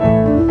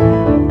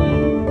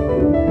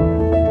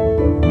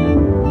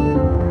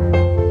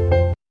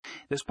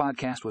This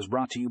podcast was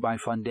brought to you by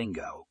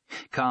Fundingo.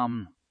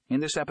 In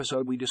this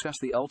episode, we discuss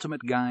the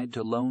ultimate guide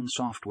to loan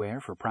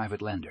software for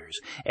private lenders.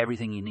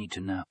 Everything you need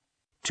to know.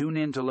 Tune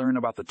in to learn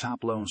about the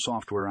top loan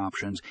software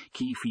options,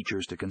 key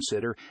features to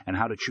consider, and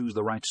how to choose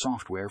the right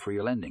software for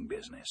your lending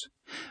business.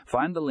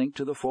 Find the link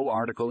to the full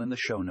article in the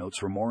show notes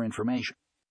for more information.